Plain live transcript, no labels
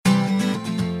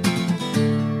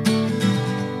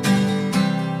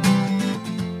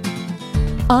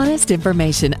Honest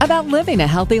information about living a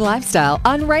healthy lifestyle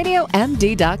on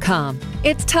RadioMD.com.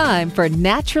 It's time for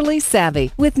Naturally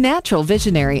Savvy with natural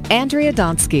visionary Andrea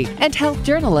Donsky and health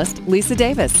journalist Lisa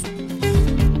Davis.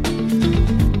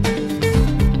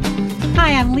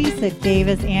 Hi, I'm Lisa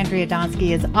Davis. Andrea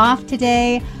Donsky is off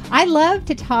today. I love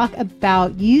to talk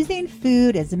about using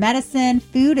food as medicine,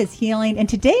 food as healing, and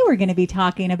today we're going to be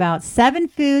talking about 7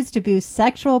 foods to boost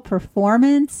sexual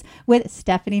performance with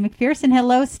Stephanie McPherson.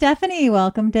 Hello, Stephanie.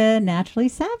 Welcome to Naturally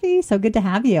Savvy. So good to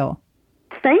have you.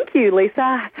 Thank you,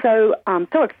 Lisa. I'm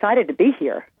so excited to be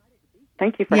here.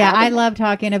 Thank you for having me. I love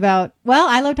talking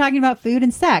about food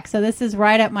and sex, so this is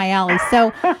right up my alley.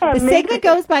 So the segment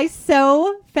goes by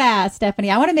so fast, Stephanie.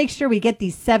 I want to make sure we get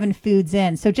these 7 foods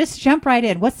in. So just jump right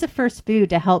in. What's the first food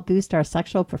to help boost our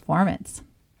sexual performance?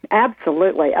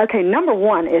 Absolutely. Okay, number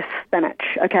 1 is spinach,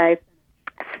 okay?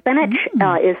 Spinach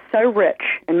is so rich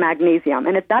in magnesium,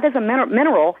 and that is a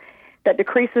mineral that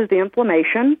decreases the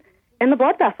inflammation in the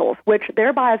blood vessels, which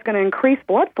thereby is going to increase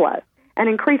blood flow. And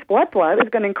increased blood flow is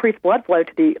going to increase blood flow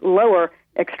to the lower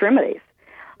extremities.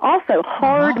 Also,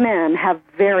 hard men have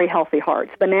very healthy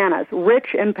hearts. Bananas,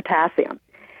 rich in potassium.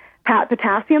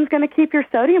 Potassium is going to keep your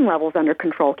sodium levels under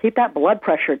control, keep that blood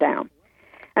pressure down.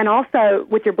 And also,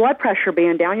 with your blood pressure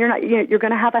being down, you're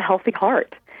going to have a healthy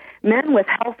heart. Men with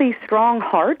healthy, strong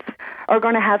hearts are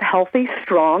going to have healthy,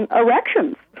 strong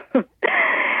erections. Oh,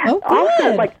 good.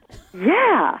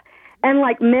 Also, and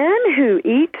like men who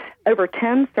eat over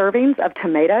 10 servings of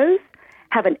tomatoes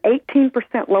have an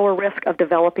 18% lower risk of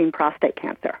developing prostate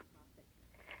cancer.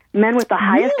 Men with the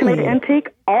highest tomato intake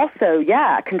also,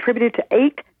 contributed to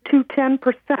 8 to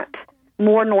 10%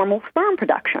 more normal sperm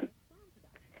production.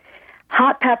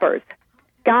 Hot peppers.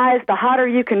 Guys, the hotter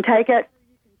you can take it,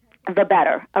 the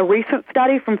better. A recent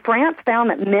study from France found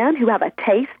that men who have a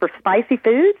taste for spicy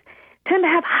foods tend to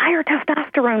have higher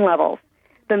testosterone levels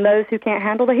than those who can't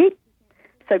handle the heat.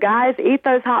 So guys, eat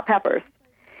those hot peppers.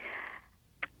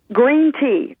 Green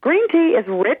tea. Green tea is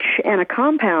rich in a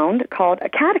compound called a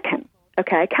catechin.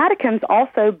 Okay, catechins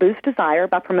also boost desire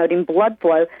by promoting blood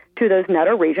flow to those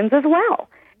nether regions as well.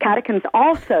 Catechins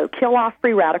also kill off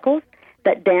free radicals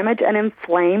that damage and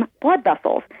inflame blood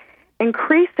vessels,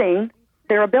 increasing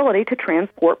their ability to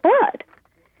transport blood.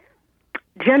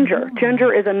 Ginger.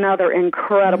 Ginger is another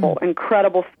incredible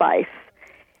spice.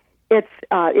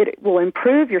 It will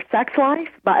improve your sex life,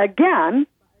 but again,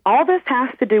 all this has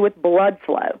to do with blood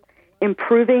flow,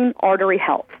 improving artery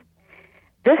health.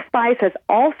 This spice has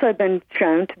also been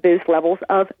shown to boost levels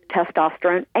of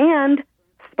testosterone and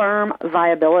sperm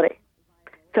viability.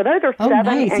 So those are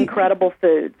 7 incredible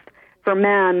foods for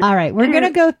men. All right, we're going to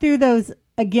go through those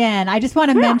again. I just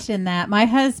want to mention that my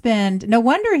husband, no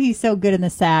wonder he's so good in the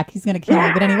sack. He's going to kill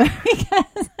me, but anyway,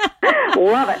 because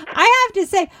love it. I have to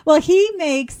say, he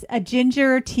makes a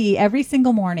ginger tea every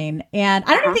single morning, and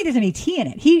I don't even think there's any tea in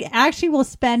it. He actually will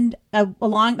spend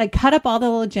cut up all the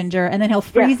little ginger, and then he'll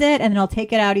freeze it, and then he'll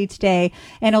take it out each day,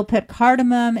 and he'll put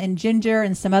cardamom and ginger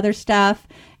and some other stuff,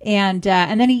 and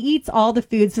then he eats all the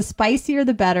foods. The spicier,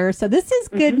 the better. So this is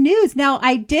good news. Now,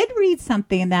 I did read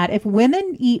something that if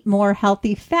women eat more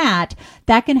healthy fat,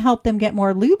 that can help them get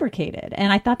more lubricated.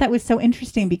 And I thought that was so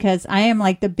interesting because I am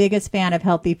like the biggest fan of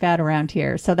healthy fat around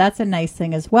here. So that's a nice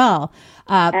thing as well.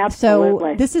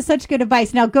 Absolutely. So this is such good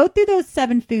advice. Now go through those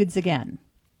 7 foods again.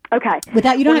 Okay.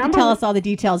 You don't have to tell us all the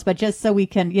details, but just so we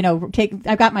can,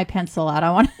 I've got my pencil out. I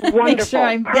want to make sure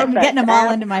I'm getting them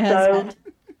all into my husband.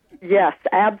 Yes,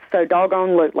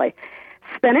 abso-doggone-lutely.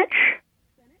 Spinach,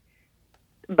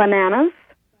 bananas,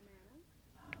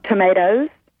 tomatoes,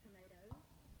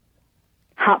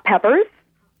 hot peppers,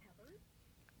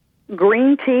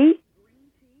 green tea,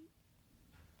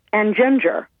 and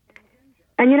ginger.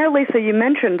 And Lisa, you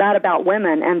mentioned that about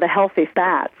women and the healthy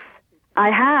fats. I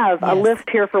have a list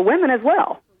here for women as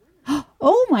well.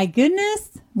 Oh, my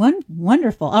goodness.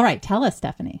 Wonderful. All right, tell us,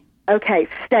 Stephanie. Okay,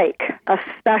 steak,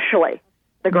 especially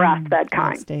the grass-fed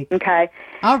kind. Steak. Okay?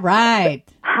 All right.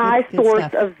 High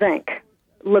source of zinc,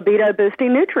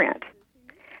 libido-boosting nutrient.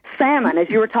 Salmon, as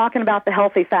you were talking about the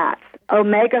healthy fats.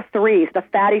 Omega-3s, the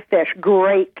fatty fish,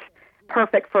 great.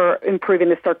 Perfect for improving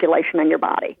the circulation in your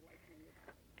body.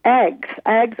 Eggs.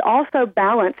 Eggs also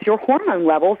balance your hormone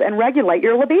levels and regulate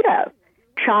your libido.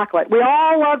 Chocolate. We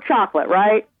all love chocolate,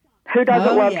 right? Who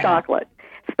doesn't love chocolate?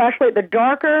 Especially the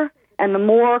darker and the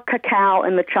more cacao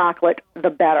in the chocolate, the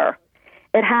better.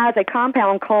 It has a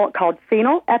compound called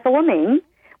phenylethylamine,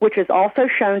 which is also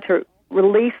shown to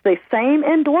release the same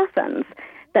endorphins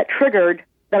that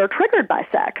are triggered by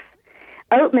sex.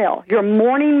 Oatmeal, your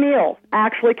morning meal,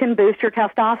 actually can boost your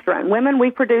testosterone. Women,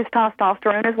 we produce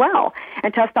testosterone as well.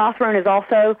 And testosterone is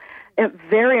also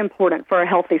very important for a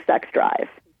healthy sex drive.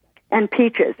 And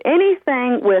peaches,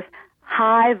 anything with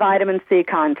high vitamin C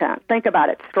content. Think about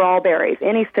it, strawberries,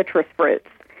 any citrus fruits.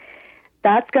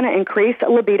 That's going to increase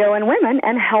libido in women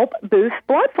and help boost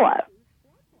blood flow.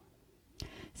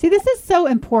 See, this is so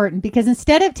important because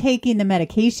instead of taking the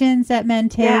medications that men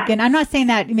take, and I'm not saying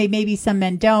that maybe some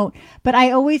men don't, but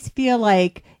I always feel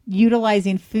like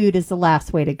utilizing food is the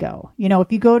last way to go. You know,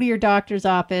 if you go to your doctor's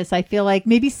office, I feel like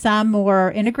maybe some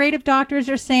more integrative doctors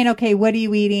are saying, okay, what are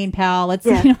you eating, pal? Let's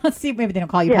see, maybe they don't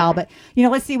call you pal, but,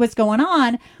 let's see what's going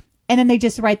on. And then they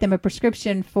just write them a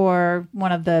prescription for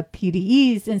one of the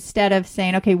PDEs instead of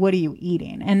saying, okay, what are you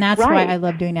eating? And that's why I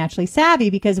love doing Naturally Savvy,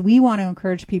 because we want to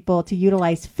encourage people to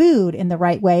utilize food in the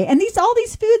right way. And all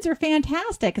these foods are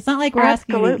fantastic. It's not like we're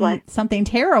asking you to eat something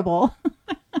terrible.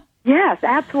 Yes,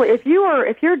 absolutely.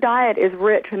 If your diet is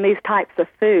rich in these types of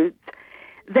foods,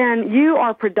 then you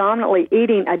are predominantly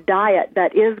eating a diet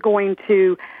that is going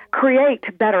to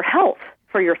create better health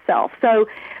for yourself. So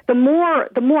the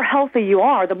more healthy you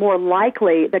are, the more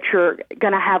likely that you're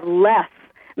going to have less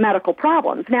medical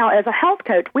problems. Now, as a health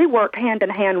coach, we work hand in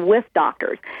hand with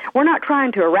doctors. We're not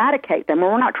trying to eradicate them,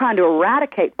 or we're not trying to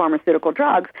eradicate pharmaceutical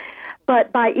drugs,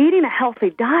 but by eating a healthy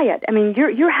diet, I mean,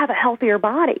 you have a healthier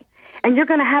body, and you're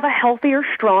going to have a healthier,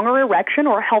 stronger erection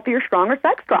or a healthier, stronger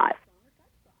sex drive.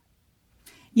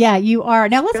 Yeah, you are.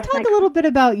 Now, let's talk a little bit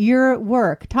about your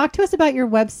work. Talk to us about your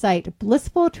website,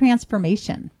 Blissful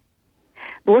Transformation.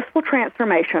 Blissful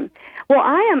Transformation. Well,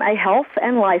 I am a health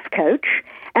and life coach,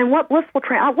 and what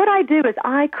I do is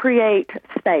I create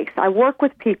space. I work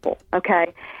with people,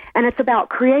 okay? And it's about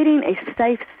creating a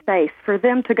safe space for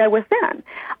them to go within.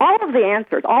 All of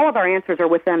our answers are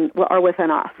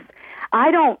within us. I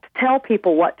don't tell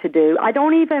people what to do. I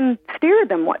don't even steer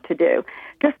them what to do.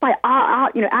 Just by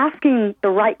asking the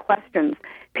right questions,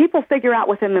 people figure out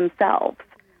within themselves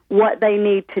what they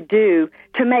need to do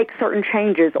to make certain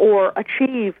changes or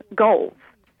achieve goals.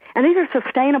 And these are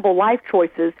sustainable life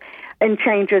choices and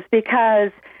changes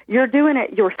because you're doing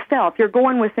it yourself. You're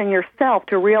going within yourself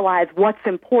to realize what's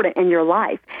important in your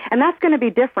life. And that's going to be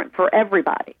different for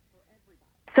everybody.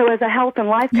 So as a health and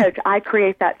life coach, I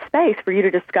create that space for you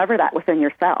to discover that within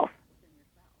yourself.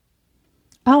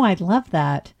 Oh, I love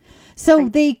that. So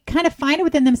they kind of find it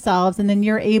within themselves, and then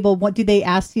you're able, what do they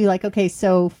ask you? Like, okay,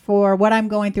 so for what I'm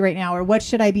going through right now, or what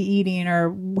should I be eating,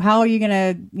 or how are you going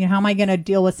to, how am I going to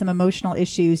deal with some emotional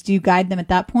issues? Do you guide them at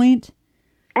that point?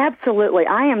 Absolutely.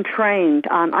 I am trained.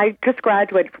 I just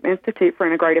graduated from Institute for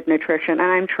Integrative Nutrition, and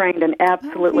I'm trained in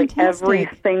absolutely every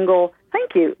single,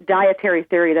 dietary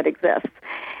theory that exists.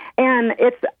 And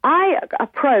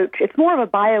it's more of a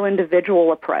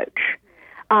bio-individual approach.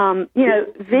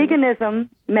 Veganism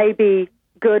may be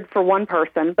good for one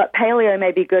person, but paleo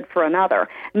may be good for another.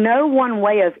 No one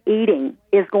way of eating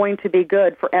is going to be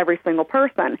good for every single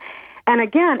person. And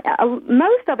again,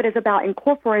 most of it is about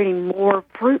incorporating more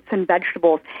fruits and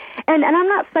vegetables. And I'm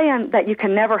not saying that you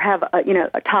can never have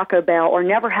a Taco Bell or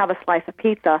never have a slice of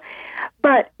pizza,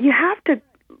 but you have to,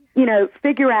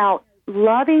 figure out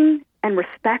loving and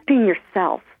respecting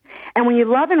yourself. And when you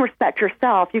love and respect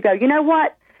yourself, you go, you know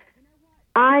what?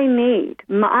 I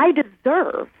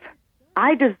deserve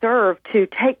to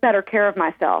take better care of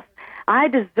myself. I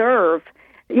deserve,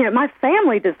 my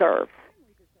family deserves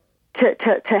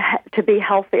to be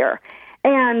healthier.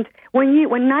 And when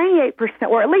 98%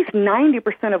 or at least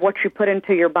 90% of what you put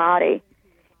into your body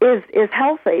is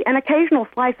healthy, an occasional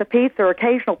slice of pizza or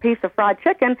occasional piece of fried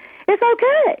chicken is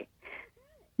okay.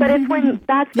 But it's when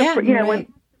that's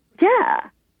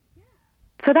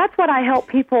So that's what I help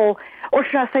people, or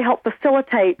should I say help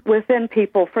facilitate within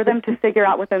people for them to figure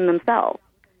out within themselves.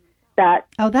 That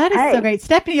is so great.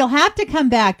 Stephanie, you'll have to come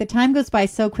back. The time goes by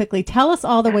so quickly. Tell us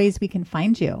all the ways we can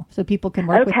find you so people can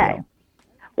work with you.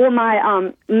 Well,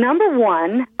 my number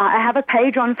one, I have a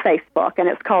page on Facebook, and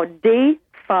it's called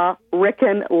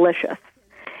D-Fa-Rican-Licious.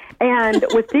 And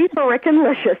with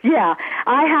D-Fa-Rican-Licious,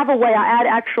 I have a way. I add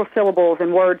actual syllables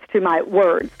and words to my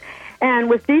words. And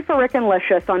with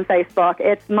D-Fa-Rican-Licious on Facebook,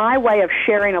 it's my way of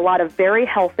sharing a lot of very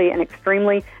healthy and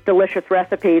extremely delicious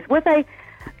recipes with a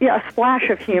splash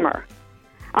of humor.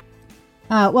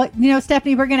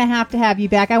 Stephanie, we're going to have you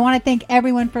back. I want to thank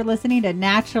everyone for listening to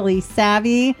Naturally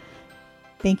Savvy.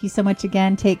 Thank you so much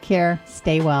again. Take care.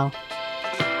 Stay well.